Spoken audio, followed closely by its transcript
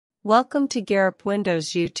Welcome to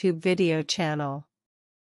GearUpWindows YouTube video channel.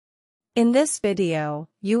 In this video,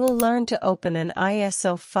 you will learn to open an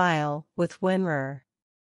ISO file with WinRar.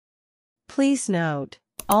 Please note,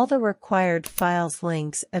 all the required files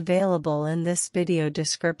links available in this video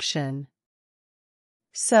description.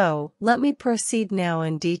 So, let me proceed now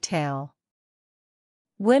in detail.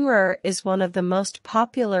 WinRar is one of the most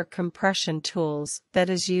popular compression tools that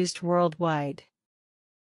is used worldwide.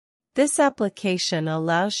 This application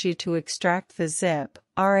allows you to extract the zip,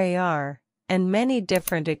 RAR, and many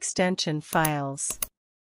different extension files.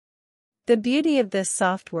 The beauty of this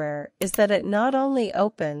software is that it not only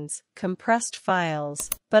opens compressed files,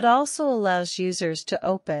 but also allows users to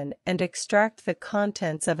open and extract the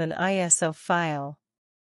contents of an ISO file.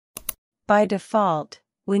 By default,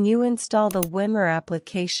 when you install the WinRar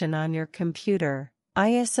application on your computer,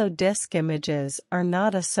 ISO disk images are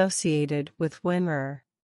not associated with WinRar.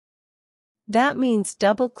 That means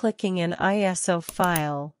double-clicking an ISO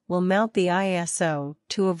file will mount the ISO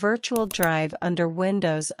to a virtual drive under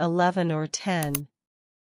Windows 11 or 10.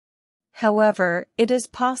 However, it is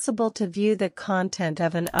possible to view the content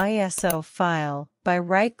of an ISO file by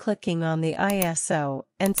right-clicking on the ISO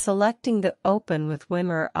and selecting the Open with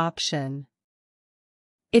WinRar option.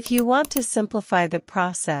 If you want to simplify the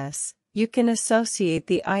process, you can associate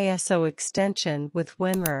the ISO extension with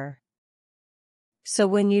WinRar. So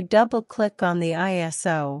when you double-click on the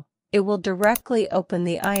ISO, it will directly open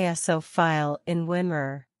the ISO file in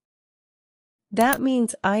WinRar. That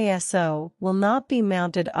means ISO will not be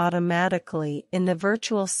mounted automatically in the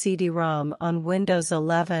virtual CD-ROM on Windows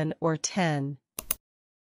 11 or 10.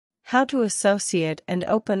 How to associate and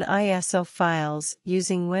open ISO files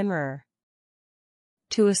using WinRar.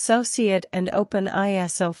 To associate and open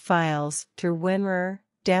ISO files through WinRar,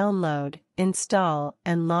 download, install,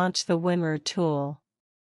 and launch the WinRar tool.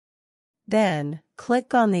 Then,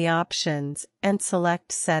 click on the options and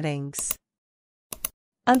select Settings.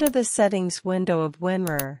 Under the Settings window of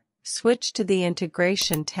WinRar, switch to the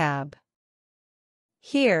Integration tab.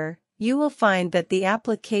 Here, you will find that the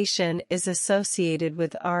application is associated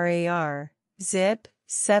with RAR, ZIP,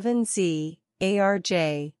 7Z,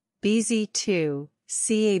 ARJ, BZ2,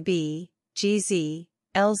 CAB, GZ,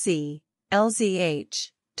 LZ,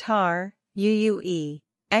 LZH, TAR, UUE,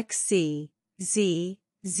 XC, Z,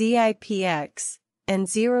 ZIPX, and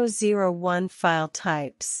 001 file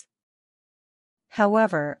types.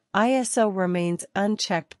 However, ISO remains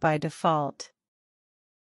unchecked by default.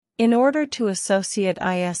 In order to associate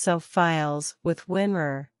ISO files with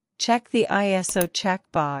WinRar, check the ISO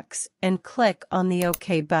checkbox and click on the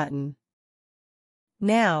OK button.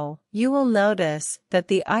 Now, you will notice that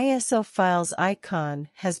the ISO files icon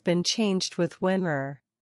has been changed with WinRar.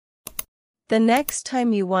 The next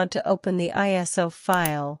time you want to open the ISO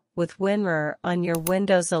file with WinRar on your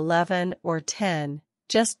Windows 11 or 10,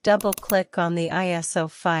 just double-click on the ISO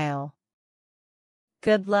file.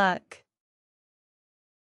 Good luck!